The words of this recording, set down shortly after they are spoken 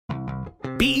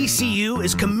BECU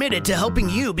is committed to helping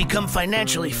you become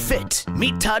financially fit.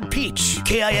 Meet Todd Peach,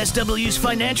 KISW's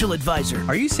financial advisor.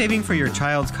 Are you saving for your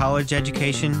child's college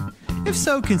education? If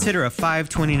so, consider a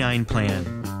 529 plan.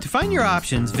 To find your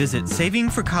options, visit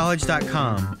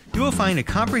savingforcollege.com. You will find a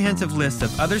comprehensive list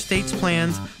of other states'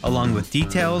 plans, along with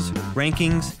details,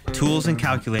 rankings, tools, and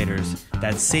calculators.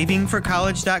 That's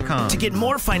savingforcollege.com. To get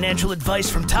more financial advice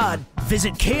from Todd,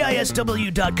 visit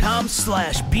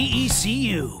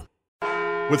KISW.com/BECU.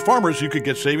 With Farmers, you could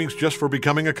get savings just for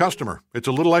becoming a customer. It's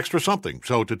a little extra something.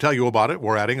 So to tell you about it,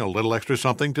 we're adding a little extra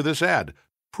something to this ad.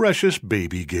 Precious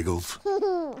baby giggles.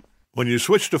 When you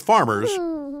switch to Farmers,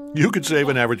 you could save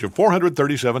an average of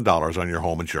 $437 on your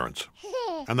home insurance.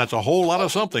 And that's a whole lot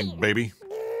of something, baby.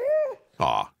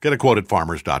 Aw, get a quote at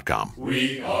farmers.com.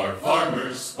 We are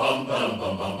farmers. Bum, bum,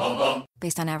 bum, bum, bum, bum.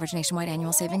 Based on average nationwide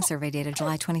annual savings survey data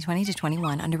July 2020 to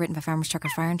 21, underwritten by Farmers Truck or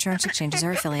Fire Insurance Exchanges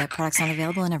or affiliate. Products not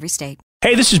available in every state.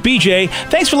 Hey, this is BJ.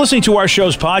 Thanks for listening to our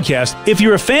show's podcast. If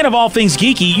you're a fan of all things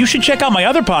geeky, you should check out my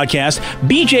other podcast,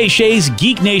 BJ Shea's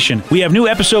Geek Nation. We have new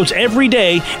episodes every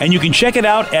day, and you can check it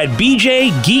out at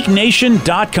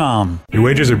bjgeeknation.com. Your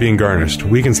wages are being garnished.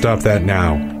 We can stop that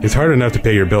now. It's hard enough to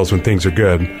pay your bills when things are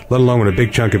good, let alone when a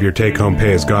big chunk of your take-home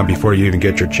pay is gone before you even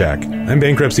get your check. I'm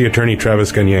bankruptcy attorney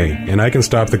Travis Gagne, and I can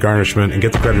stop the garnishment and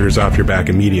get the creditors off your back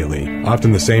immediately,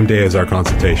 often the same day as our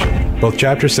consultation. Both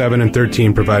Chapter 7 and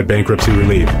 13 provide bankruptcy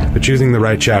relief, but choosing the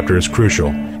right chapter is crucial.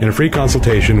 In a free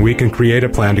consultation, we can create a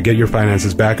plan to get your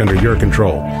finances back under your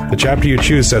control. The chapter you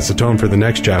choose sets the tone for the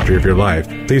next chapter of your life.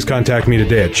 Please contact me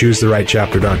today at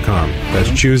choosetherightchapter.com. That's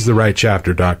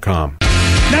choosetherightchapter.com.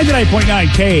 99.9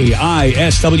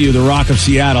 KISW, the Rock of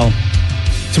Seattle.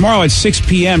 Tomorrow at 6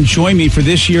 p.m., join me for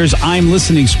this year's I'm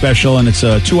Listening special, and it's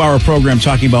a 2-hour program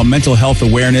talking about mental health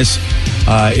awareness.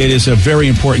 It is a very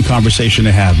important conversation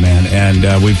to have, man. And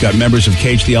we've got members of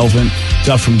Cage the Elephant,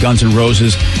 Duff from Guns N'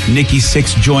 Roses, Nikki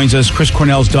Sixx joins us, Chris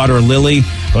Cornell's daughter, Lily.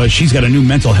 She's got a new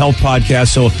mental health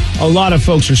podcast. So a lot of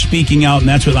folks are speaking out, and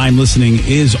that's what I'm Listening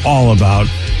is all about,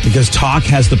 because talk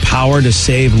has the power to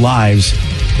save lives.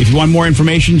 If you want more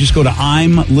information, just go to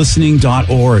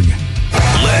imlistening.org.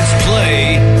 Let's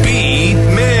play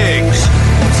B-Mix.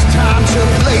 It's time to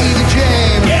play the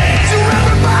jam. Yeah.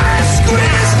 Surrounded by a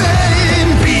squeeze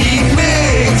name.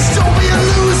 B-Mix. Don't be a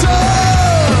loser.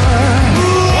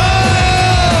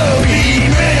 Whoa.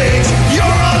 B-Mix. You're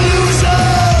a loser.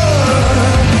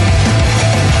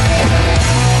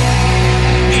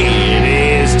 It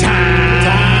is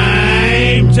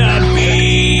time to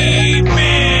B-Mix.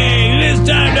 It's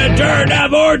time to turn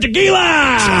up more tequila.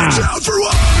 Watch out for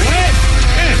what?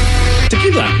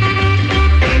 Tequila.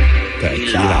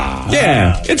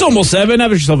 Yeah, it's almost 7.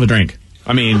 Have yourself a drink.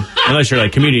 I mean, unless you're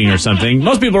like commuting or something.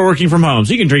 Most people are working from home,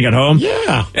 so you can drink at home.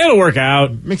 Yeah. It'll work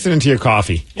out. Mix it into your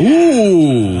coffee.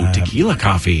 Ooh, tequila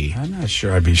coffee. I'm not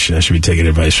sure I should be taking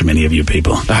advice from any of you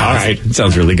people. All right. It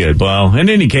sounds really good. Well, in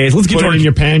any case, let's get Put to it in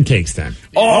your pancakes then.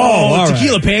 Oh,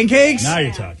 tequila right. pancakes? Now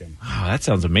you're talking. Oh, that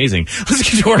sounds amazing. Let's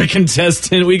get to our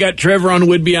contestant. We got Trevor on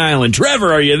Whidbey Island.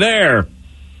 Trevor, are you there?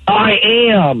 I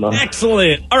am.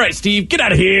 Excellent. All right, Steve, get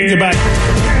out of here. Goodbye.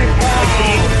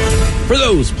 For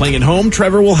those playing at home,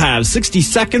 Trevor will have 60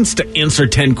 seconds to answer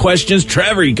 10 questions.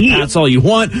 Trevor, you can pass all you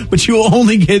want, but you will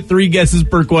only get 3 guesses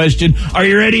per question. Are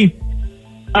you ready?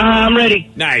 I'm ready.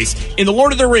 Nice. In The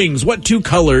Lord of the Rings, what 2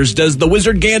 colors does the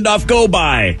wizard Gandalf go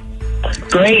by?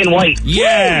 Gray and white.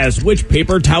 Yes. Which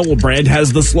paper towel brand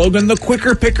has the slogan, the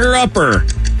quicker picker upper?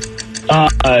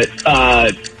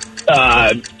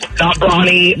 Not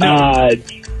Brawny. No.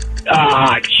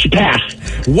 Pass.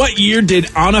 What year did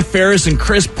Anna Faris and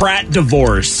Chris Pratt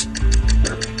divorce?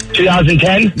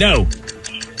 2010? No.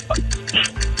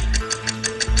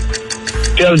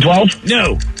 2012?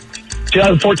 No.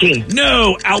 2014?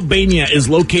 No. Albania is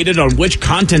located on which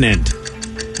continent?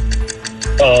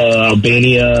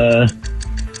 Albania.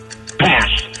 Pass.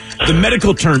 The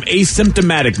medical term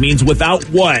asymptomatic means without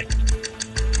what?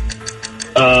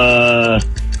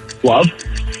 Love?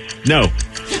 No.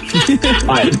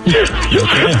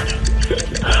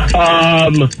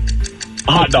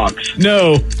 Hot dogs.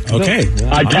 No. Okay.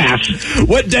 I pass.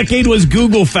 What decade was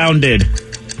Google founded?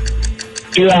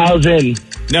 2000.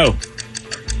 No.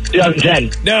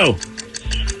 2010. No.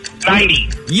 90.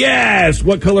 Yes.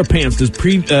 What color pants does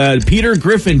Peter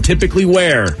Griffin typically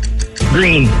wear?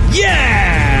 Green.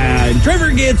 Yeah. And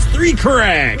Trevor gets 3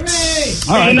 correct.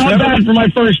 All right, not Trevor. bad for my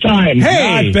first time.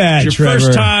 Hey, not bad, your Trevor.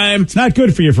 first time. It's not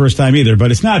good for your first time either,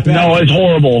 but it's not bad. No, it's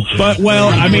horrible. But, well,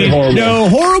 I mean, horrible. no,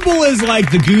 horrible is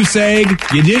like the goose egg.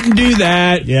 You didn't do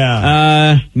that.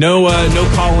 Yeah. No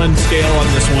Colin scale on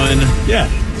this one. Yeah.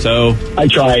 So I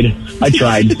tried.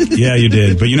 Yeah, you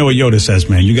did. But you know what Yoda says,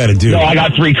 man. You got to do. No, I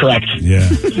got 3 correct. Yeah.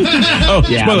 oh,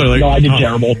 Yeah. spoiler alert. No, I did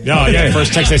terrible. Oh, yeah.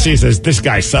 First text I see says, "This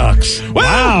guy sucks."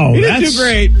 Wow, he didn't do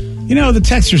great. You know, the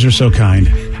texters are so kind.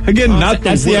 Again,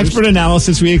 that's the expert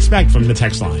analysis we expect from the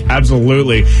text line.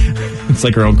 Absolutely. It's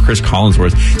like our own Chris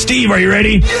Collinsworth. Steve, are you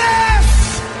ready?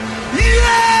 Yes!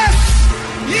 Yes!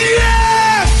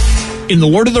 Yes! In the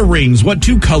Lord of the Rings, what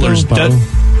 2 colors does...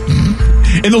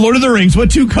 In the Lord of the Rings, what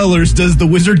 2 colors does the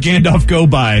wizard Gandalf go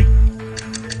by?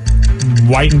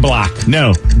 White and black.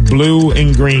 No. Blue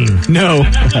and green. No.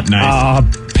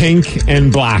 Nice. Pink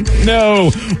and black. No.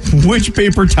 Which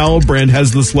paper towel brand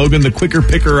has the slogan, "The quicker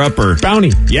picker upper"?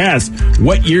 Bounty. Yes.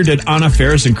 What year did Anna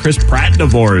Faris and Chris Pratt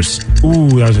divorce? Ooh,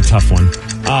 that was a tough one.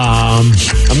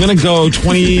 I'm going to go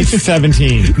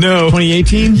 2017. No.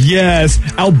 2018? Yes.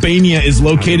 Albania is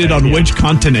located on which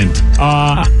continent?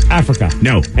 Africa.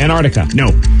 No. Antarctica. No.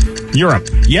 Europe.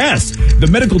 Yes. The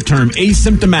medical term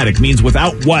asymptomatic means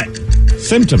without what?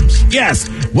 Symptoms. Yes.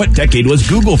 What decade was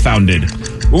Google founded?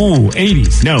 Ooh,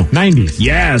 80s. No. 90s.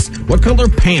 Yes. What color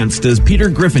pants does Peter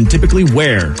Griffin typically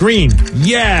wear? Green.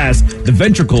 Yes. The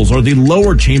ventricles are the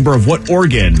lower chamber of what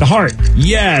organ? The heart.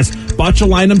 Yes.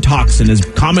 Botulinum toxin is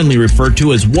commonly referred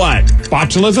to as what?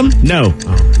 Botulism? No.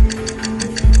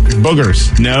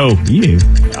 Boogers. No. You.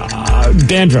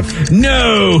 Dandruff.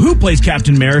 No. Who plays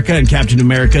Captain America in Captain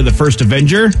America: The First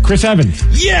Avenger? Chris Evans.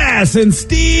 Yes. And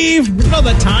Steve, well,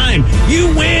 the time.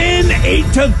 You win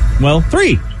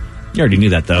 3. You already knew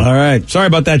that, though. All right. Sorry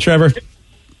about that, Trevor.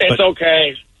 It's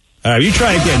okay. You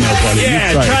try again now, buddy.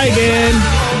 Yeah, You try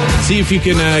again. See if you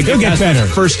can get past better.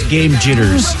 First game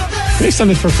jitters. Based on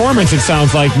his performance, it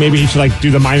sounds like maybe he should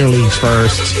do the minor leagues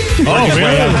first. Oh, Work his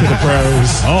way up to the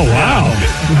pros. Oh,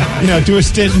 wow. Do a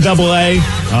stint in AA.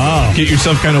 Oh. Get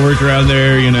yourself kind of worked around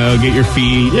there, get your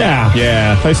feet. Yeah.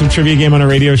 Yeah. Play some trivia game on a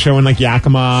radio show in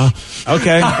Yakima.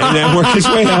 Okay. And then work his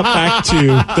way up back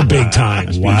to the big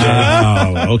times.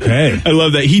 Wow. Okay. I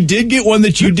love that. He did get one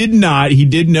that you did not. He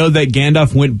did know that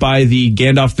Gandalf went by the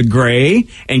Gandalf the Gray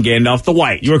and Gandalf the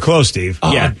White. You were close, Steve.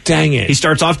 Oh, yeah. dang it. He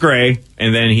starts off gray,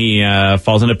 and then he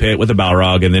falls in a pit with a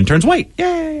Balrog, and then turns white.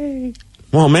 Yay!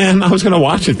 Well, man, I was going to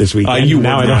watch it this weekend. You were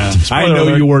now not. I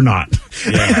know you were not.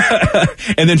 Yeah.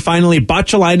 And then finally,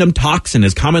 botulinum toxin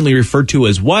is commonly referred to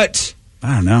as what?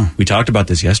 I don't know. We talked about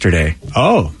this yesterday.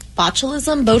 Oh.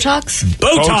 Botulism? Botox?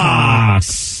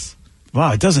 Botox.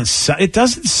 Wow, it doesn't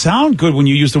sound good when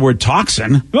you use the word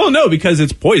toxin. Well, no, because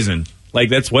it's poison.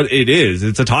 That's what it is.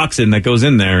 It's a toxin that goes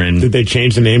in there. And did they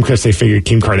change the name because they figured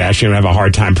Kim Kardashian would have a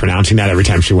hard time pronouncing that every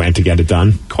time she went to get it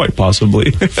done? Quite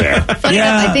possibly. Fair. Funny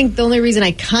enough, I think the only reason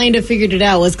I kind of figured it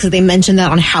out was because they mentioned that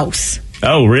on House.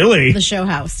 Oh, really? The show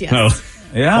House, yes. Oh.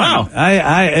 Yeah. Wow.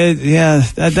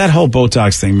 That whole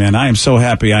Botox thing, man. I am so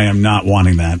happy I am not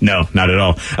wanting that. No, not at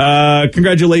all.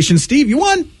 Congratulations, Steve. You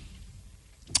won.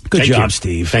 Good job, you.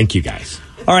 Steve. Thank you, guys.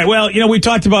 All right. Well, we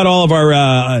talked about all of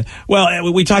our,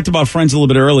 we talked about Friends a little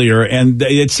bit earlier, and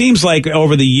it seems like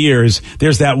over the years,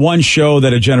 there's that one show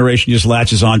that a generation just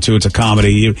latches onto. It's a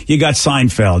comedy. You got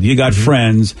Seinfeld, you got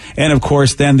Friends, and of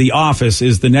course, then The Office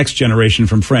is the next generation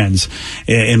from Friends,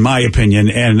 in my opinion.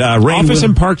 And, Office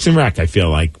and Parks and Rec, I feel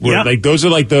like. Yep. Those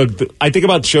are I think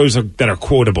about shows that are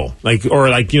quotable.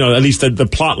 At least the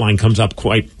plot line comes up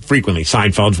quite frequently.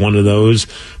 Seinfeld's one of those.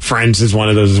 Friends is one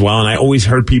of those as well. And I always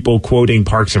heard people quoting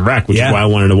Parks and Rec, which is why I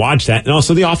wanted to watch that. And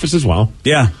also The Office as well.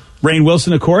 Yeah. Rainn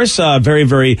Wilson, of course, very,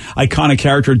 very iconic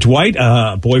character. Dwight,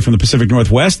 a boy from the Pacific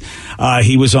Northwest.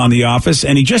 He was on The Office,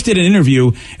 and he just did an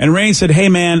interview, and Rainn said, hey,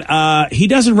 man, he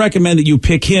doesn't recommend that you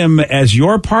pick him as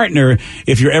your partner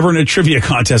if you're ever in a trivia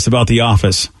contest about The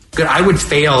Office. Good. I would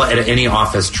fail at any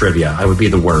Office trivia. I would be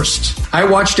the worst. I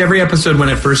watched every episode when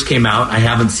it first came out. I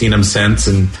haven't seen them since,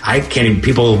 and I can't even,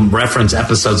 people reference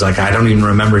episodes like I don't even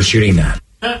remember shooting that.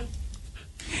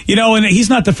 And he's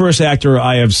not the first actor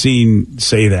I have seen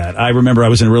say that. I remember I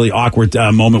was in a really awkward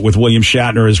moment with William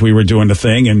Shatner as we were doing the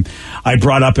thing, and I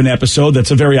brought up an episode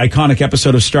that's a very iconic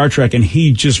episode of Star Trek, and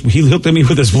he looked at me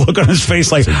with this look on his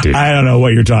face like, I don't know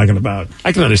what you're talking about.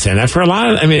 I can understand that. For a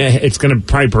lot of, it's going to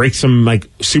probably break some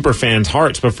super fans'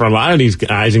 hearts, but for a lot of these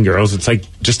guys and girls, it's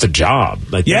just a job.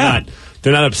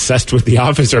 They're not obsessed with The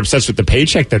Office. They're obsessed with the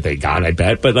paycheck that they got, I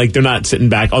bet. But, they're not sitting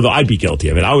back. Although I'd be guilty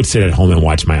of it. I would sit at home and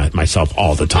watch myself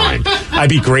all the time. I'd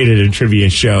be great at a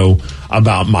trivia show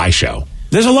about my show.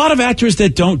 There's a lot of actors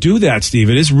that don't do that,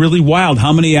 Steve. It is really wild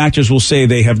how many actors will say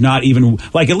they have not even,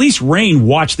 at least Rainn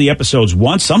watched the episodes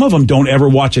once. Some of them don't ever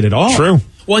watch it at all. True.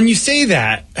 Well, and you say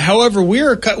that. However, we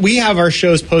have our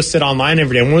shows posted online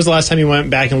every day. When was the last time you went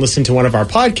back and listened to one of our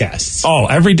podcasts? Oh,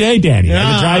 every day, Danny.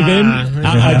 I drive in,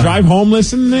 I drive home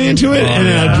listening to it, and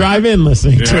then I drive in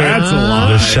listening to it. That's a lot.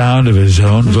 The sound of his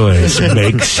own voice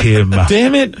makes him.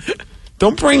 Damn it.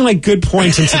 Don't bring like good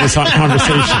points into this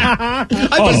conversation. I'm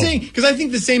just saying, because I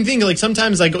think the same thing. Like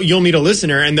sometimes, like you'll meet a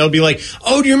listener and they'll be like,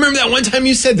 "Oh, do you remember that one time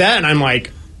you said that?" And I'm like,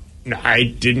 "No, I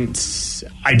didn't.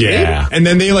 I did." Yeah. And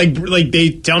then they like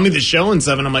they tell me the show and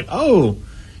stuff, and I'm like, "Oh,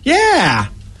 yeah,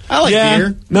 I like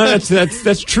beer." No,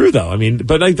 that's true though. I mean,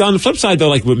 but like on the flip side though,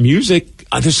 like with music,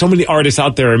 there's so many artists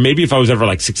out there. And maybe if I was ever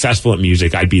like successful at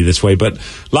music, I'd be this way. But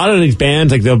a lot of these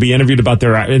bands, like they'll be interviewed about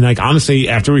their, and like honestly,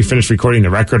 after we finished recording the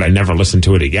record, I never listened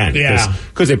to it again. Yeah,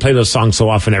 because they play those songs so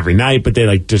often every night. But they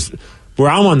like just. Where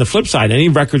I'm on the flip side, any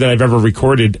record that I've ever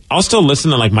recorded, I'll still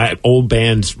listen to like my old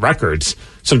band's records.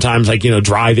 Sometimes, like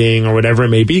driving or whatever it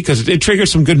may be, because it triggers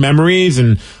some good memories,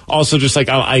 and also just like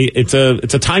it's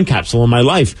a time capsule in my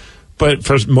life. But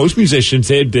for most musicians,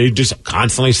 they just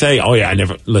constantly say, "Oh yeah, I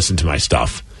never listened to my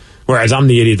stuff." Whereas I'm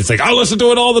the idiot that's like, I listen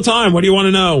to it all the time. What do you want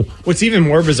to know? What's even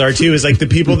more bizarre, too, is like the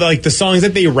people that like the songs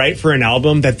that they write for an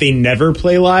album that they never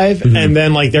play live. And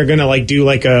then like they're going to like do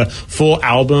like a full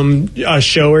album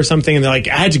show or something. And they're like,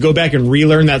 I had to go back and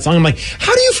relearn that song. I'm like,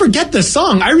 how do you forget the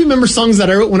song? I remember songs that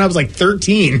I wrote when I was like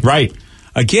 13. Right.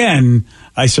 Again,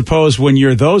 I suppose when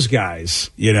you're those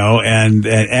guys,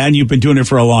 and you've been doing it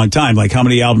for a long time, like how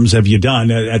many albums have you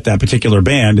done at that particular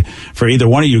band for either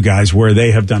one of you guys where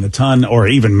they have done a ton, or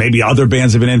even maybe other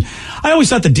bands have been in? I always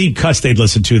thought the deep cuts they'd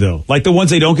listen to, though, like the ones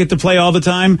they don't get to play all the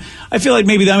time. I feel like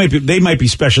maybe they might be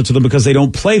special to them because they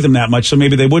don't play them that much, so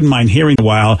maybe they wouldn't mind hearing a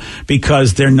while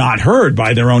because they're not heard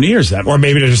by their own ears that much. Or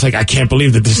maybe they're just like, I can't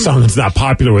believe that this song is not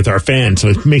popular with our fans, so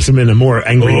it makes them in a more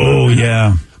angry mood.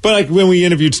 Yeah. But like when we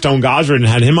interviewed Stone Gosford and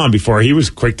had him on before, he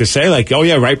was quick to say like, oh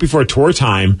yeah, right before tour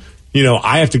time,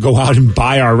 I have to go out and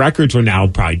buy our records, or now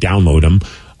probably download them.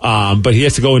 But he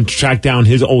has to go and track down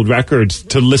his old records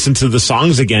to listen to the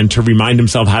songs again to remind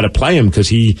himself how to play them, because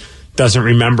he doesn't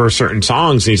remember certain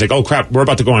songs. And he's like, oh crap, we're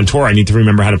about to go on tour. I need to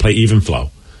remember how to play Even Flow.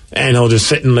 And he'll just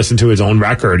sit and listen to his own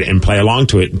record and play along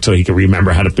to it until he can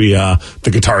remember how to be the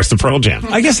guitarist of Pearl Jam.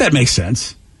 I guess that makes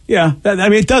sense. Yeah,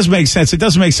 it does make sense. It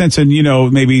doesn't make sense in,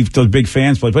 maybe those big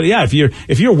fans play. But yeah, if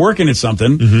you're working at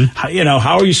something,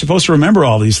 how are you supposed to remember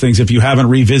all these things if you haven't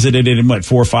revisited it in,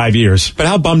 4 or 5 years? But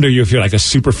how bummed are you if you're like a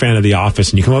super fan of The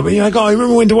Office and you come up and you're like, oh, I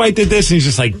remember when Dwight did this? And he's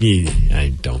just like,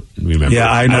 I don't remember. Yeah,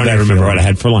 I don't remember what I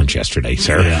had for lunch yesterday,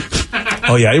 sir. Yeah.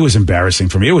 Oh yeah, it was embarrassing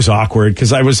for me. It was awkward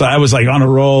because I was like on a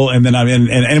roll, and then and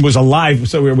it was a live.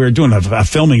 So we were doing a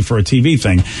filming for a TV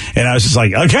thing, and I was just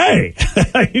like, okay,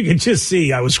 you could just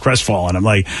see I was crestfallen. I'm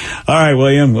like, all right,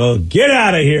 William, well, get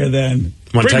out of here then.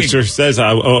 One texter says,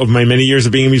 of my many years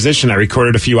of being a musician, I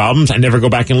recorded a few albums. I never go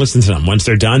back and listen to them. Once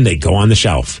they're done, they go on the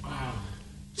shelf.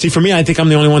 See, for me, I think I'm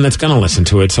the only one that's going to listen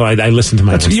to it, so I listen to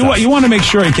my own stuff. You want to make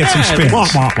sure it gets some spins.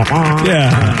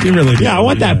 Yeah, you really do. Yeah, I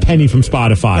want that penny from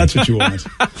Spotify. That's what you want.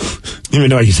 Even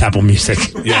though I use Apple Music.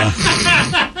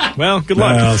 Yeah. Well, good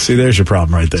luck. Well, see, there's your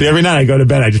problem right there. See, every night I go to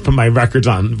bed, I just put my records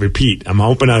on repeat. I'm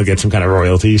hoping I'll get some kind of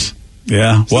royalties.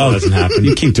 Yeah, well, it doesn't happen.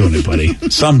 You keep doing it, buddy.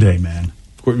 Someday, man.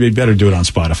 We better do it on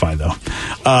Spotify, though.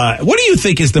 What do you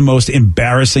think is the most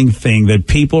embarrassing thing that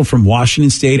people from Washington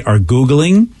State are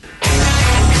Googling?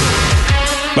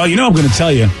 Well, I'm going to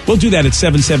tell you. We'll do that at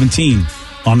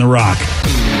 7:17 on The Rock.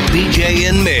 BJ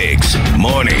and Migs,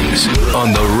 mornings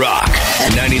on The Rock,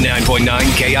 99.9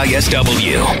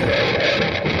 KISW.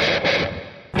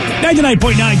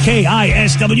 99.9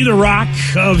 KISW, The Rock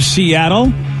of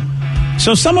Seattle.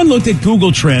 So someone looked at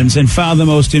Google Trends and found the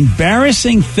most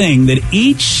embarrassing thing that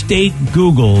each state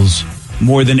Googles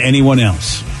more than anyone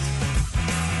else.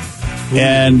 Ooh.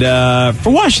 And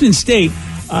for Washington State,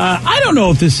 I don't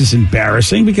know if this is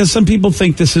embarrassing because some people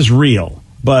think this is real.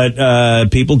 But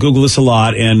people Google this a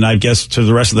lot, and I guess to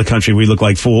the rest of the country we look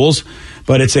like fools.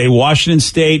 But it's a Washington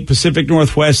State, Pacific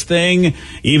Northwest thing.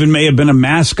 Even may have been a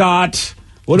mascot.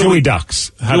 Gooey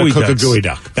ducks. How to cook a gooey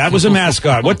duck. That was a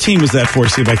mascot. What team was that for,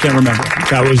 Steve? I can't remember.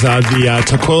 That was the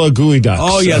Tukwila Gooey Ducks.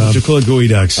 Oh, yeah, the Tukwila Gooey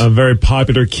Ducks. A very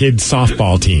popular kids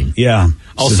softball team. Yeah.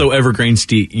 Also Evergreen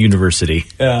State University.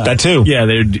 That too. Yeah,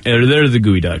 they're the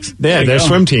Gooey Ducks. Yeah, they're a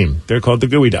swim team. They're called the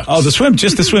Gooey Ducks. Oh, just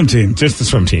the swim team. Just the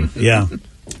swim team. Yeah.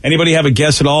 Anybody have a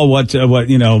guess at all what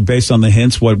based on the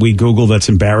hints, what we Google that's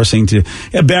embarrassing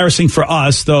for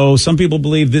us, though some people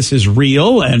believe this is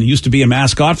real and used to be a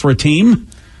mascot for a team?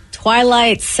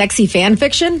 Twilight's sexy fan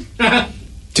fiction?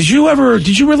 Did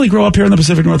you really grow up here in the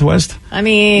Pacific Northwest? I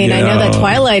mean, I know that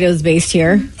Twilight is based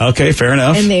here. Okay, fair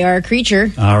enough. And they are a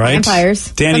creature. All right.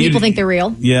 Vampires. Danny, Some people think they're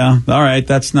real. Yeah, all right.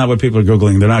 That's not what people are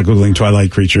Googling. They're not Googling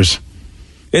Twilight creatures.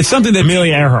 It's something that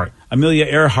Amelia Earhart. Amelia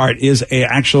Earhart is a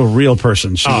actual real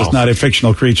person. She was not a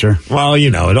fictional creature. Well,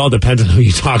 it all depends on who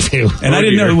you talk to. And I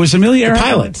didn't know, was Amelia Earhart? The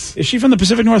Pilots. Is she from the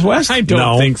Pacific Northwest? I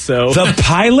don't think so. The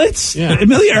Pilots? Yeah.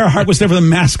 Amelia Earhart was never the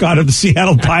mascot of the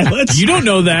Seattle Pilots. You don't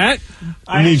know that.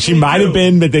 I mean, she might have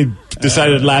been, but they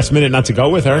decided last minute not to go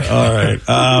with her. All right.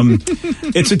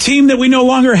 It's a team that we no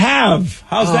longer have.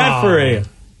 How's that for you?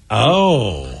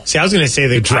 Oh. See, I was going to say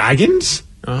the Dragons?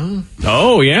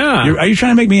 Oh, yeah. Are you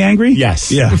trying to make me angry?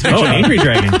 Yes. Yeah. Oh, Angry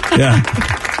Dragon. Yeah.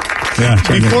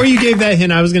 Before you gave that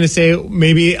hint, I was going to say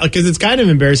maybe because it's kind of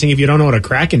embarrassing if you don't know what a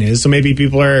kraken is. So maybe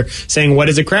people are saying, "What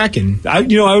is a kraken?" I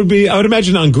would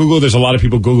imagine on Google, there's a lot of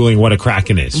people Googling what a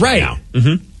kraken is right now.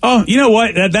 Mm-hmm. Oh, you know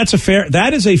what?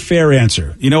 That is a fair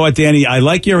answer. You know what, Danny? I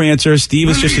like your answer. Steve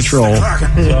is just a troll.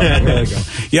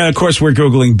 Yeah, of course we're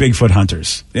Googling Bigfoot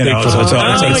hunters.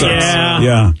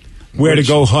 Yeah. Where to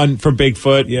go hunt for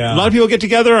Bigfoot. Yeah. A lot of people get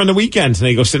together on the weekends and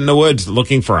they go sit in the woods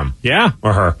looking for him. Yeah.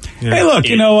 Or her. Yeah. Hey, look,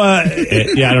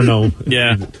 I don't know.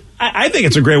 Yeah. I think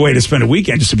it's a great way to spend a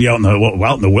weekend just to be out in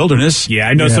the wilderness. Yeah,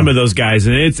 I know some of those guys,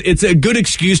 and it's a good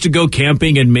excuse to go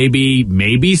camping and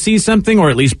maybe see something, or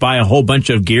at least buy a whole bunch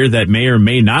of gear that may or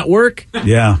may not work.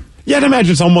 Yeah. Yeah, I'd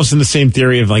imagine it's almost in the same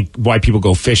theory of like why people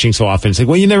go fishing so often. It's like,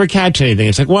 well, you never catch anything.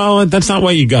 It's like, well, that's not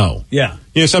why you go. Yeah.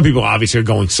 Some people obviously are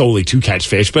going solely to catch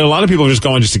fish, but a lot of people are just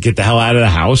going just to get the hell out of the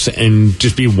house and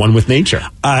just be one with nature.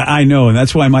 I know, and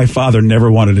that's why my father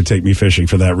never wanted to take me fishing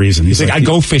for that reason. He's like, I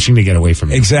go fishing to get away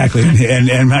from you. Exactly. And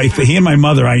he and my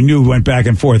mother, I knew, went back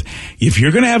and forth. If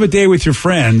you're going to have a day with your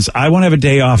friends, I want to have a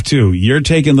day off too. You're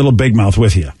taking little Big Mouth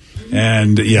with you.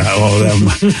 And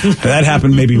that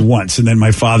happened maybe once. And then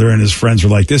my father and his friends were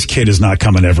like, this kid is not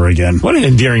coming ever again. What an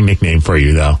endearing nickname for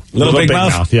you, though. Little Big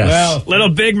Mouth? Yes. Well, Little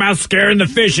Big Mouth scaring the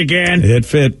fish again. It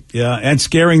fit, yeah. And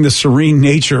scaring the serene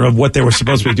nature of what they were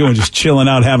supposed to be doing, just chilling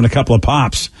out, having a couple of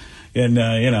pops. And,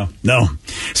 no.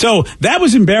 So that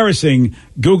was embarrassing,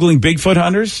 Googling Bigfoot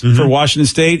hunters for Washington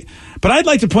State. But I'd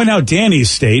like to point out Danny's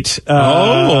state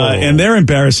and their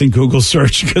embarrassing Google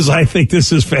search, because I think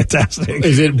this is fantastic.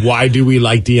 Is it why do we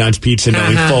like Dion's Pizza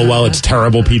knowing full well it's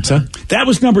terrible pizza? That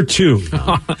was number 2.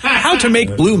 How to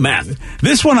make blue meth.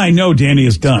 This one I know Danny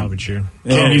has done. Probably true.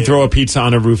 Can you throw a pizza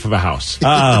on a roof of a house? You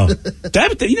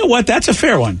know what? That's a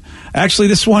fair one. Actually,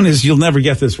 this one is, you'll never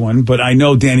get this one, but I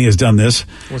know Danny has done this.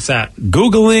 What's that?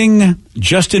 Googling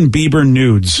Justin Bieber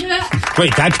nudes.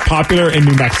 Wait, that's popular in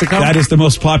New Mexico? That is the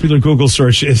most popular Google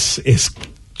search is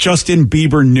Justin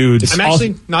Bieber nudes. I'm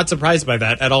actually not surprised by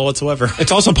that at all whatsoever.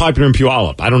 It's also popular in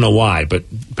Puyallup. I don't know why, but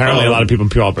apparently a lot of people in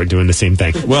Puyallup are doing the same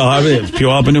thing. Well, I mean, it's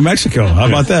Puyallup in New Mexico. How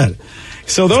about that?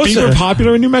 So those is Bieber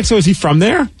popular in New Mexico? Is he from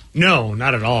there? No,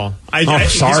 not at all.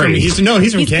 Sorry. He's from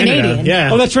Canada. Canadian.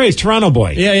 Yeah. Oh, that's right. He's Toronto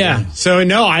boy. Yeah. So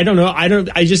no, I don't know.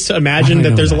 I just imagine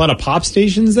that there's a lot of pop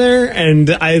stations there, and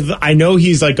I know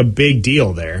he's like a big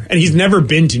deal there, and he's never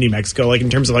been to New Mexico, like in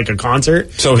terms of like a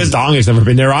concert. So his dong has never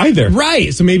been there either.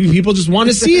 Right. So maybe people just want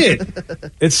to see it.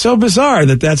 It's so bizarre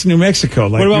that's New Mexico.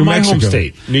 Like what about New my Mexico. home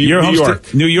state? New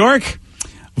York. New York?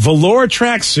 Velour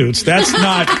tracksuits. That's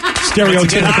not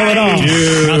stereotypical at all.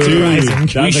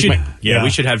 We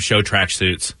should have show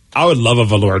tracksuits. I would love a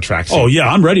velour tracksuit. Oh yeah,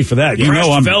 I'm ready for that. You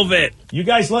know, I'm velvet. You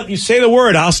guys let you say the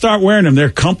word. I'll start wearing them.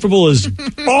 They're comfortable as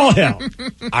all hell.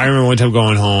 I remember one time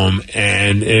going home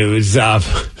and it was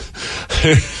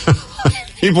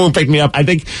people would pick me up. I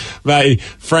think my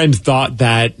friends thought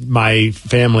that my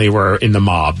family were in the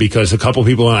mob because a couple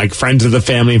people, like friends of the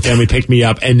family picked me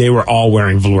up, and they were all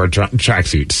wearing velour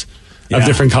tracksuits of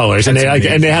different colors, and they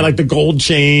had like the gold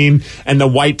chain and the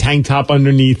white tank top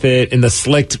underneath it, and the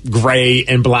slicked gray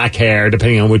and black hair,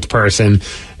 depending on which person.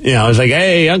 I was like,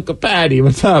 "Hey, Uncle Patty,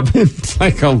 what's up?" It's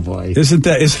like, oh boy, isn't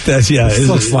that? Yeah, it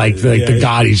looks like the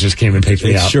Gaudis just came and picked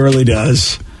me up. It surely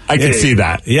does. I can see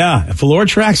that. Yeah, velour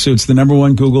tracksuit's the number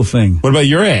one Google thing. What about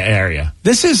your area?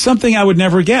 This is something I would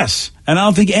never guess, and I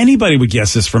don't think anybody would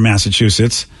guess this from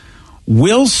Massachusetts.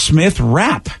 Will Smith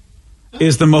rap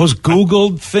is the most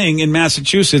Googled thing in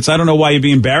Massachusetts. I don't know why you'd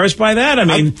be embarrassed by that. I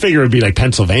mean, I figure it'd be like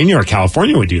Pennsylvania or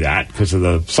California would do that because of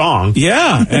the song.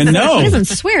 Yeah, and no. He doesn't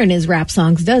swear in his rap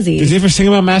songs, does he? Does he ever sing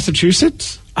about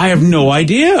Massachusetts? I have no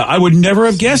idea. I would never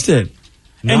have guessed it.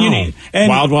 No. And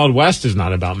Wild Wild West is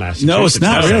not about Massachusetts. No, it's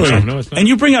not really. No, it's not. And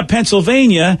you bring up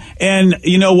Pennsylvania, and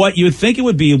you know what? You would think it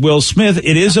would be Will Smith.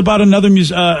 It is about another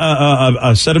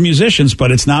a set of musicians,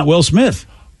 but it's not Will Smith.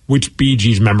 Which Bee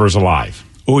Gees member is alive?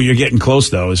 Oh, you're getting close,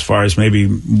 though, as far as maybe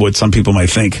what some people might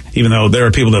think. Even though there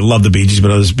are people that love the Bee Gees,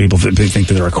 but other people think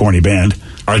that they're a corny band.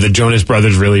 Are the Jonas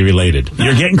Brothers really related?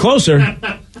 You're getting closer.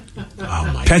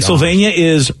 Oh my Pennsylvania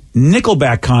is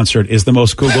Nickelback concert is the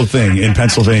most Googled thing in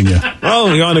Pennsylvania.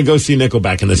 Well, we want to go see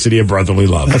Nickelback in the city of brotherly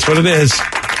love. That's what it is.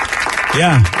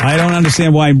 Yeah, I don't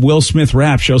understand why Will Smith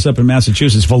rap shows up in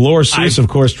Massachusetts. Velour suits, of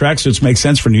course, tracksuits make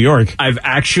sense for New York. I've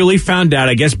actually found out,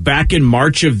 I guess back in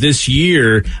March of this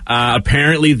year,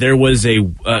 apparently there was a,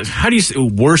 how do you say,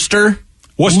 Worcester?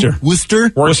 Worcester?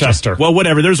 Well,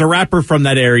 whatever. There's a rapper from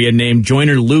that area named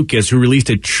Joyner Lucas who released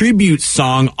a tribute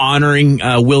song honoring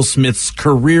Will Smith's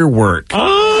career work.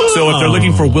 Oh. So if they're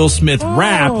looking for Will Smith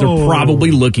rap, they're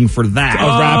probably looking for that.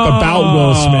 A rap about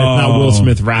Will Smith, not Will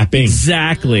Smith rapping.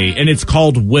 Exactly. And it's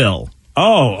called Will.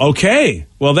 Oh, okay.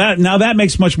 Well, that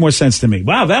makes much more sense to me.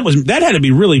 Wow, that had to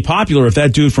be really popular if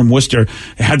that dude from Worcester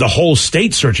had the whole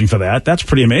state searching for that. That's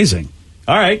pretty amazing.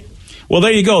 All right. Well,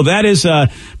 there you go. That is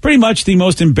pretty much the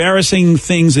most embarrassing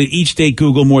things that each state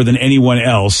Google more than anyone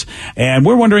else. And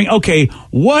we're wondering, okay,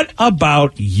 what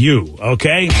about you?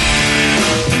 Okay?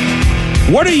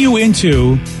 What are you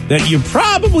into that you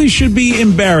probably should be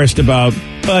embarrassed about,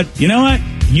 but you know what?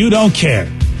 You don't care.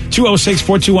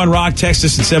 206-421-ROCK. Text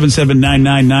us at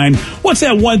 77999. What's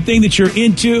that one thing that you're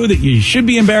into that you should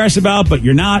be embarrassed about, but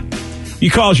you're not?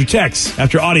 You call us your text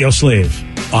after Audio Slave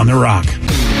on The Rock.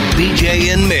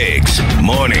 BJ and Migs,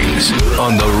 mornings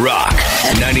on The Rock,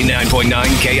 99.9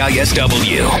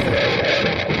 KISW.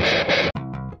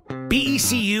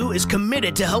 BECU is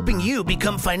committed to helping you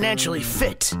become financially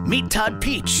fit. Meet Todd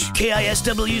Peach,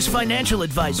 KISW's financial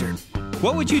advisor.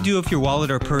 What would you do if your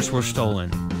wallet or purse were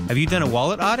stolen? Have you done a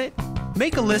wallet audit?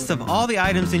 Make a list of all the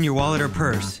items in your wallet or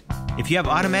purse. If you have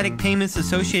automatic payments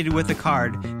associated with the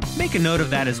card, make a note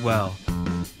of that as well.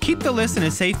 Keep the list in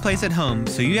a safe place at home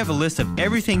so you have a list of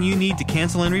everything you need to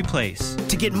cancel and replace.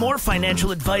 To get more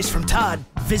financial advice from Todd,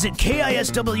 visit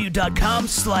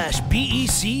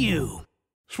KISW.com/BECU.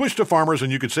 Switch to Farmers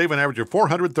and you could save an average of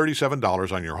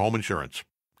 $437 on your home insurance.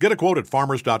 Get a quote at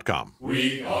farmers.com.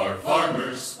 We are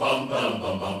farmers. Bum, bum,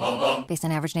 bum, bum, bum, bum. Based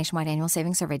on average nationwide annual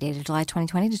savings survey dated July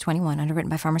 2020 to 21, underwritten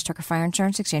by Farmers Trucker Fire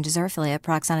Insurance Exchanges or affiliate.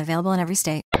 Products not available in every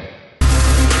state.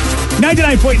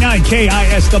 99.9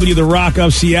 KISW, The Rock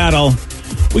of Seattle.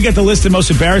 We got the list of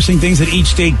most embarrassing things that each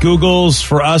state Googles.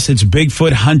 For us, it's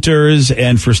Bigfoot hunters,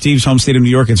 and for Steve's home state of New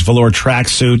York, it's velour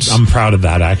tracksuits. I'm proud of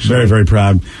that, actually. Very, very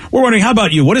proud. We're wondering, how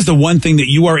about you? What is the one thing that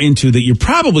you are into that you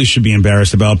probably should be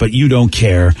embarrassed about, but you don't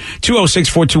care?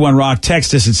 206-421-ROCK.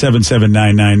 Text us at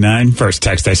 77999. First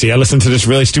text I see. I listened to this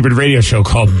really stupid radio show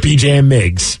called BJ and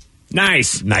Migs.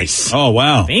 Nice. Oh,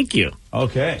 wow. Thank you.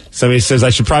 Okay. Somebody says I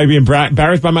should probably be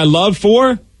embarrassed by my love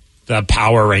for the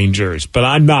Power Rangers, but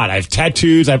I'm not. I have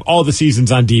tattoos. I have all the seasons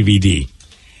on DVD.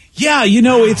 Yeah,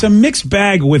 it's a mixed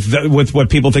bag with what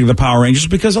people think of the Power Rangers,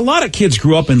 because a lot of kids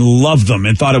grew up and loved them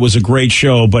and thought it was a great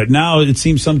show, but now it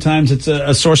seems sometimes it's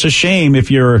a source of shame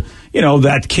if you're,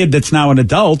 that kid that's now an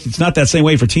adult. It's not that same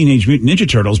way for Teenage Mutant Ninja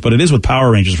Turtles, but it is with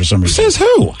Power Rangers for some reason. Says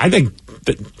who? I think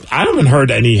I haven't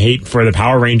heard any hate for the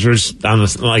Power Rangers on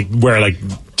this, where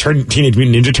Teenage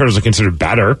Mutant Ninja Turtles are considered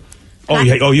better.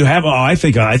 You have? I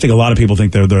think a lot of people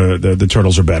think the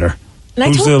turtles are better.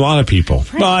 Who's a lot of people?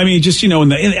 Well, I mean, just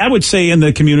I would say in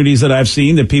the communities that I've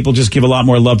seen that people just give a lot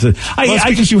more love to.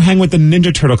 Because you hang with the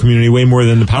Ninja Turtle community way more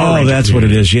than the Power Rangers. Oh, that's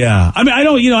community. what it is. Yeah. I mean, I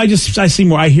don't.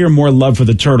 I hear more love for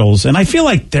the turtles, and I feel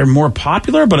like they're more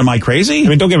popular. But am I crazy? I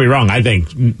mean, don't get me wrong. I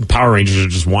think Power Rangers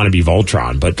just want to be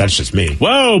Voltron, but that's just me.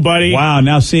 Whoa, buddy! Wow.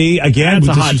 Now, see again.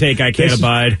 That's a hot take I can't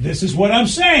abide. This is what I'm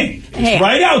saying. Hey, it's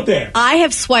right out there. I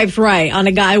have swiped right on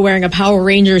a guy wearing a Power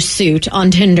Rangers suit on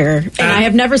Tinder, and I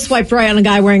have never swiped right on a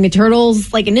guy wearing a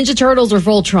Turtles, like a Ninja Turtles or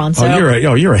Voltron. So.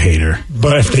 You're a hater.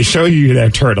 But if they show you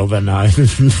that turtle, then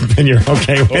you're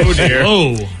okay with it. Oh, dear.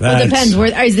 Well, it depends.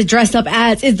 Is it dressed up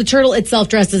as? Is the turtle itself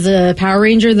dressed as a Power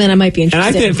Ranger? Then I might be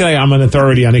interested. And I feel like I'm an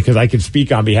authority on it because I could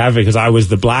speak on behalf of it because I was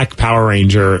the black Power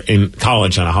Ranger in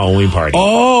college on a Halloween party.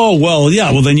 Oh, well,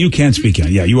 yeah. Well, then you can speak on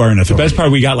it. Yeah, you are an authority. The best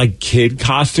part, we got kid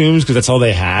costumes because that's all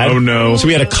they had. Oh, no. So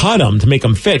we had to cut them to make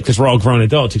them fit because we're all grown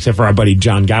adults except for our buddy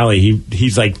John Galley.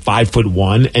 He's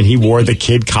 5'1" and he wore the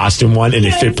kid costume one and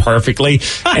it fit perfectly.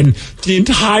 And the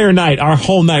entire night, our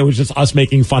whole night was just us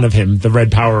making fun of him, the Red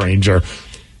Power Ranger,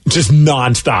 just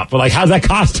nonstop. We're like, how's that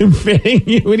costume fitting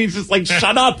you? And he's just like,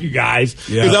 shut up, you guys.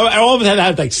 Because all of us had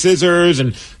to have scissors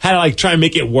and had to try and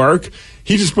make it work.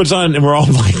 He just puts on and we're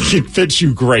all like, it fits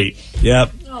you great.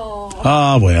 Yep.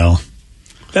 Oh, well.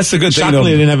 That's the good thing.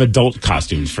 Shockingly, they didn't have adult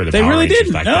costumes for the Power Rangers. They really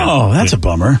didn't. Back no, then. That's a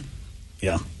bummer.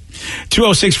 Yeah.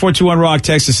 206-421-ROCK,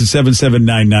 text us at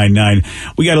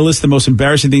 77999. We got a list of the most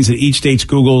embarrassing things that each state's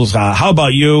Googles. How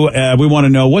about you? We want to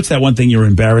know, what's that one thing you're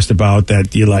embarrassed about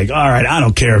that you're like, all right, I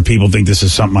don't care if people think this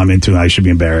is something I'm into, I should be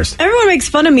embarrassed. Everyone makes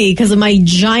fun of me because of my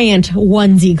giant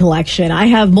onesie collection. I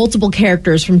have multiple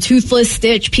characters, from Toothless,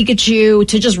 Stitch, Pikachu,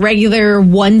 to just regular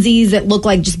onesies that look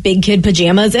like just big kid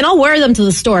pajamas, and I'll wear them to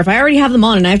the store. If I already have them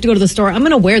on and I have to go to the store, I'm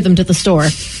going to wear them to the store.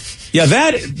 Yeah,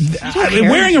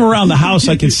 wearing them around the house,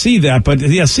 I can see that. But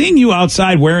yeah, seeing you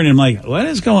outside wearing them, like, what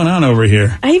is going on over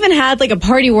here? I even had like a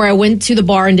party where I went to the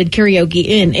bar and did karaoke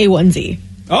in a onesie.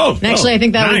 Oh, and actually, I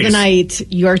think that was the night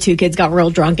your two kids got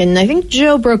real drunk, and I think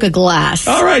Joe broke a glass.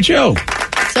 All right, Joe.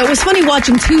 So it was funny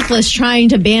watching Toothless trying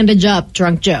to bandage up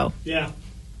drunk Joe. Yeah.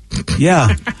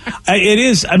 Yeah, it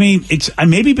is. I mean, it's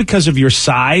maybe because of your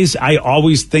size. I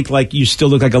always think like you still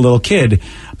look like a little kid.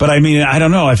 But I mean, I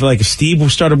don't know. I feel like if Steve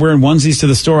started wearing onesies to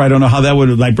the store, I don't know how that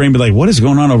would, my brain be like, what is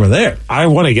going on over there? I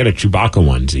want to get a Chewbacca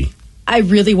onesie. I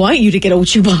really want you to get a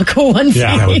Chewbacca onesie.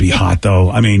 Yeah, that would be hot,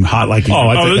 though. I mean, hot like...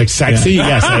 like sexy? Yeah.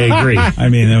 Yes, I agree. I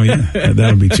mean, that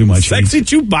would be too much. Sexy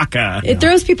Chewbacca. It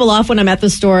throws people off when I'm at the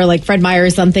store, like Fred Meyer or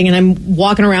something, and I'm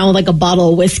walking around with like a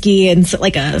bottle of whiskey and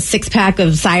like a 6-pack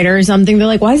of cider or something. They're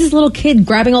like, why is this little kid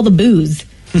grabbing all the booze?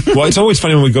 Well, it's always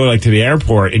funny when we go like to the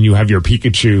airport and you have your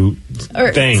Pikachu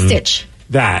thing. Stitch.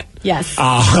 That. Yes. It's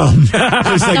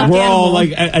like we're all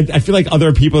like, I feel like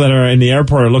other people that are in the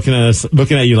airport are looking at us,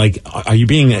 looking at you like, are you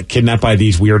being kidnapped by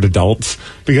these weird adults?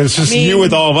 Because it's just you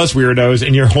with all of us weirdos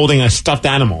and you're holding a stuffed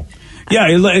animal.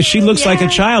 Yeah, she looks like a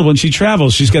child when she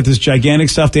travels. She's got this gigantic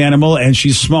stuffed animal and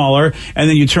she's smaller. And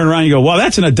then you turn around and you go, wow,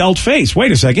 that's an adult face.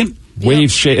 Wait a second. Wave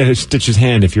Stitch's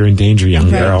hand if you're in danger,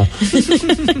 young girl.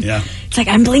 Yeah. It's like,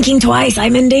 I'm blinking twice.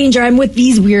 I'm in danger. I'm with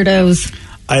these weirdos.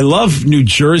 I love New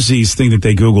Jersey's thing that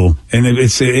they Google, and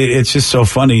it's just so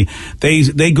funny.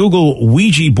 They Google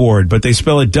Ouija board, but they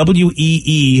spell it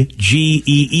WEEGEE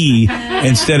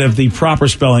instead of the proper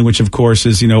spelling, which of course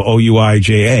is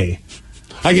OUIJA.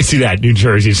 I can see that. New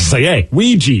Jersey. It's just like, hey,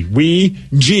 Ouija.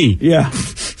 Yeah.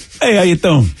 Hey, how you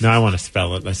doing? No, I want to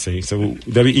spell it. Let's see. So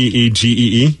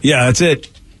WEEGEE. Yeah, that's it.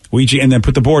 Ouija, and then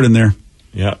put the board in there.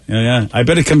 Yeah. Yeah. I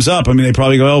bet it comes up. I mean, they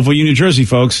probably go, oh, for you New Jersey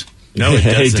folks. No, it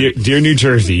doesn't. Hey, dear New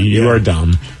Jersey, you are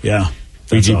dumb. Yeah.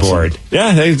 Ouija board.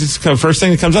 Yeah, the first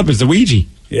thing that comes up is the Ouija.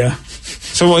 Yeah.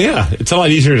 So, well, yeah, it's a lot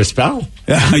easier to spell.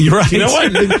 Yeah, you're right. You know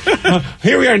what?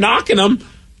 Here we are knocking them.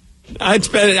 I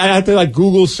had to like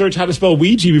Google search how to spell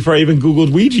Ouija before I even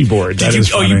Googled Ouija board.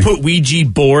 You put Ouija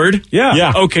board?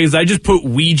 Yeah. Okay, so I just put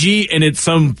Ouija, and it's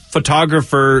some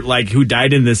photographer like who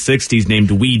died in the 60s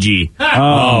named Ouija.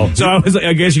 Oh. So I was like,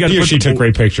 I guess you got to. She took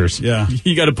great pictures. Yeah.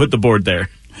 You got to put the board there.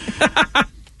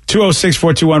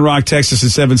 206-421-ROCK, Texas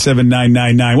is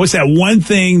 77999. What's that one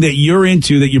thing that you're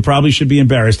into that you probably should be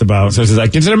embarrassed about? So it says, I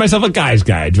consider myself a guy's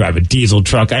guy. I drive a diesel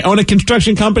truck. I own a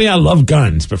construction company. I love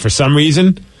guns. But for some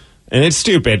reason, and it's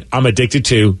stupid, I'm addicted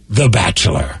to The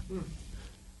Bachelor.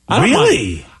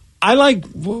 Really? I like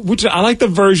the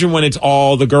version when it's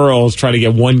all the girls trying to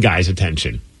get one guy's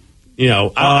attention.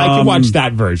 I can watch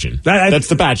that version. That's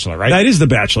The Bachelor, right? That is The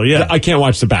Bachelor, yeah. I can't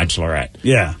watch The Bachelorette.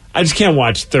 Yeah. I just can't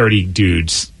watch 30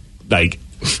 dudes, like,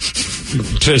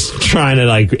 just trying to,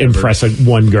 like, impress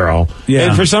one girl. Yeah.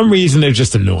 And for some reason, they're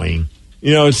just annoying.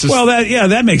 It's just... Well,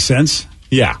 that makes sense.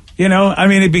 Yeah. I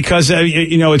mean, because,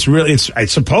 it's really,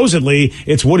 supposedly,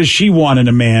 it's what does she want in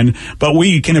a man, but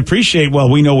we can appreciate, well,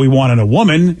 we know we want in a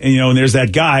woman, and there's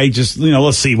that guy, just,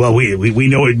 let's see, well, we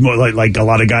know it more like a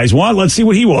lot of guys want, let's see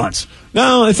what he wants.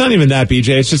 No, it's not even that,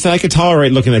 BJ. It's just that I could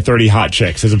tolerate looking at 30 hot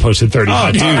chicks as opposed to 30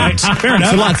 hot dudes. Fair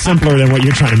enough. It's a lot simpler than what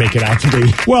you're trying to make it out to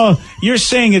be. Well, you're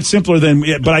saying it's simpler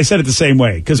but I said it the same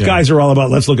way, because guys are all about,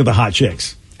 let's look at the hot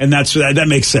chicks. And that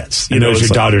makes sense. There's your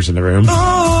daughters in the room.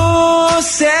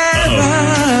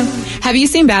 Have you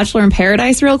seen Bachelor in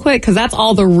Paradise real quick? Because that's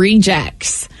all the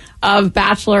rejects of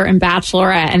Bachelor and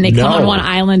Bachelorette, and they come on one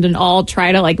island and all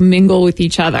try to like mingle with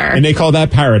each other. And they call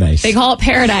that paradise. They call it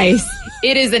paradise.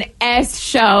 It is an S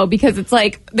show because it's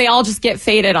like they all just get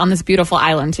faded on this beautiful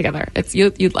island together.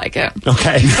 You'd like it.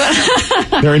 Okay.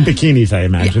 They're in bikinis, I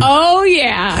imagine. Oh,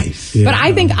 yeah. Nice. Yeah. But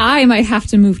I think I might have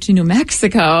to move to New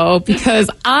Mexico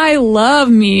because I love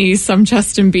me some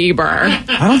Justin Bieber.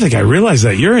 I don't think I realized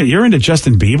that. You're into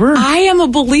Justin Bieber? I am a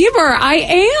believer. I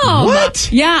am.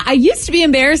 What? Yeah, I used to be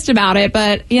embarrassed about it,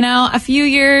 but, a few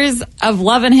years of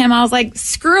loving him, I was like,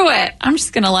 screw it. I'm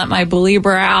just going to let my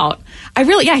believer out.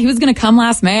 he was going to come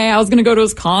last May. I was going to go to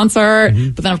his concert,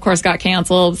 but then of course got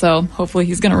canceled. So hopefully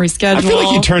he's going to reschedule. I feel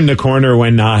like he turned the corner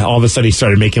when all of a sudden he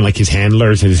started making like his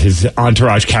handlers, his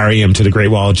entourage carry him to the Great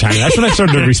Wall of China. That's when I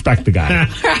started to respect the guy.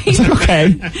 Right. It's like,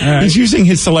 okay, he's using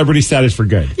his celebrity status for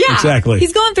good. Yeah, exactly.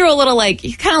 He's going through a little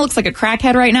he kind of looks like a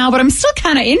crackhead right now, but I'm still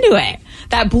kind of into it.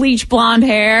 That bleach blonde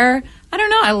hair. I don't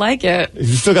know. I like it. Has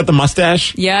he still got the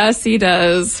mustache? Yes, he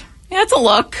does. Yeah, it's a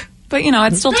look, but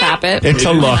I'd still tap it. It's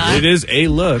a look. It is a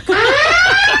look.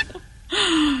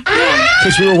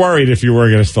 Because we were worried if you were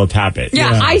going to still tap it.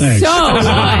 Yeah, I thanks. so would.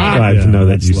 Glad to know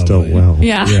that you still will.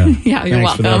 Yeah, yeah, you're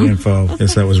Thanks for that welcome. info.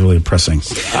 Yes, that was really impressing.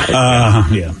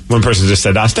 Yeah. One person just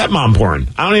said, stepmom porn.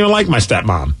 I don't even like my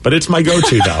stepmom, but it's my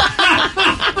go-to, though.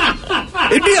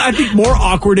 It'd be, I think, more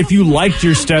awkward if you liked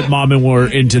your stepmom and were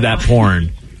into that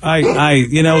porn.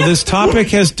 This topic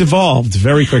has devolved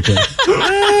very quickly.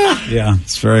 Yeah,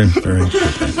 it's very, very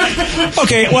quickly.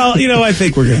 Okay, well, I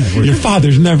think we're going to... Your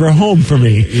father's never home for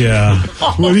me. Yeah.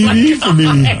 What do you need from me?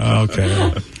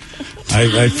 Okay.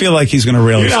 I feel like he's going to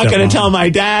rail his stepmom. You're not going to tell my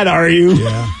dad, are you?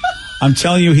 Yeah. I'm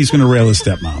telling you, he's going to rail his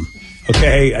stepmom.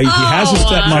 Okay, he has a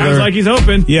stepmother. Sounds like he's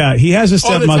hoping. Yeah, he has a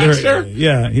stepmother. the texter?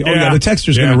 Yeah, the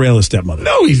texter's going to rail his stepmother.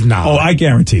 No, he's not. Oh, I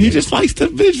guarantee He it. just likes the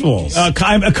visuals.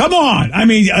 Come on. I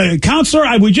mean, counselor,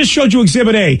 we just showed you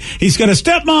Exhibit A. He's got a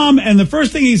stepmom, and the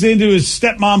first thing he's into is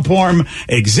stepmom porn.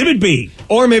 Exhibit B.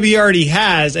 Or maybe he already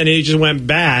has, and it just went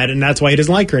bad, and that's why he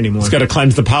doesn't like her anymore. He's got to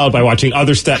cleanse the palate by watching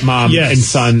other stepmom and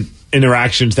son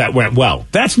interactions that went well.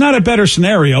 That's not a better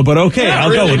scenario, but okay, I'll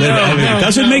go with it. It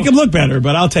doesn't make him look better,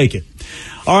 but I'll take it.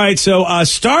 All right, so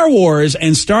Star Wars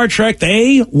and Star Trek,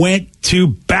 they went to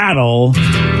battle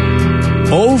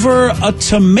over a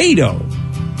tomato.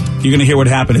 You're going to hear what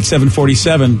happened at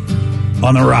 7:47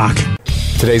 on The Rock.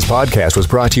 Today's podcast was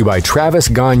brought to you by Travis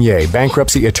Gagne,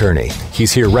 bankruptcy attorney.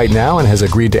 He's here right now and has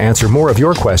agreed to answer more of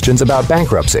your questions about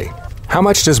bankruptcy. How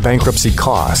much does bankruptcy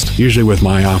cost? Usually with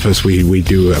my office, we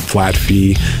do a flat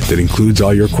fee that includes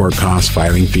all your court costs,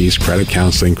 filing fees, credit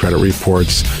counseling, credit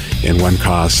reports, in one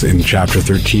cost. In Chapter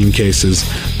 13 cases,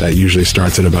 that usually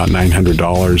starts at about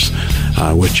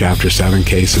 $900. With Chapter 7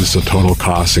 cases, the total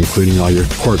cost, including all your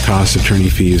court costs, attorney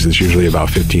fees, is usually about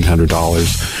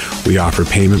 $1,500. We offer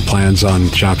payment plans on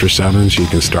Chapter 7, so you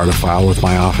can start a file with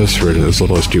my office for as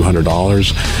little as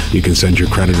 $200. You can send your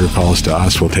creditor calls to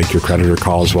us. We'll take your creditor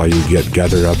calls while you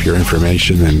gather up your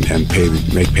information and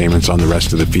make payments on the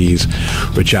rest of the fees.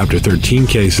 With Chapter 13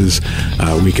 cases,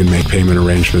 we can make payment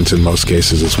arrangements in most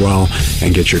cases as well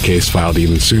and get your case filed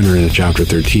even sooner in a Chapter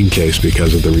 13 case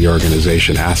because of the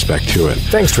reorganization aspect to it.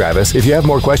 Thanks, Travis. If you have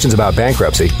more questions about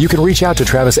bankruptcy, you can reach out to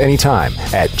Travis anytime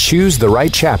at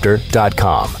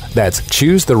choosetherightchapter.com. That's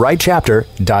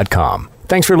choosetherightchapter.com.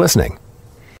 Thanks for listening.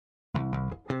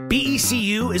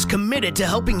 BECU is committed to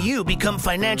helping you become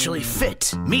financially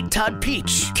fit. Meet Todd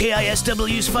Peach,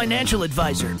 KISW's financial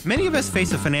advisor. Many of us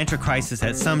face a financial crisis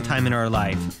at some time in our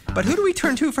life, but who do we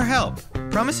turn to for help?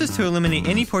 Promises to eliminate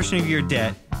any portion of your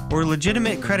debt or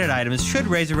legitimate credit items should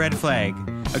raise a red flag.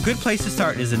 A good place to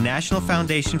start is the National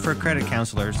Foundation for Credit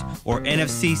Counselors, or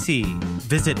NFCC.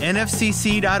 Visit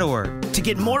nfcc.org. To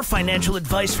get more financial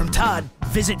advice from Todd,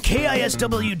 visit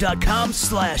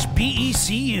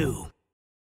KISW.com/BECU.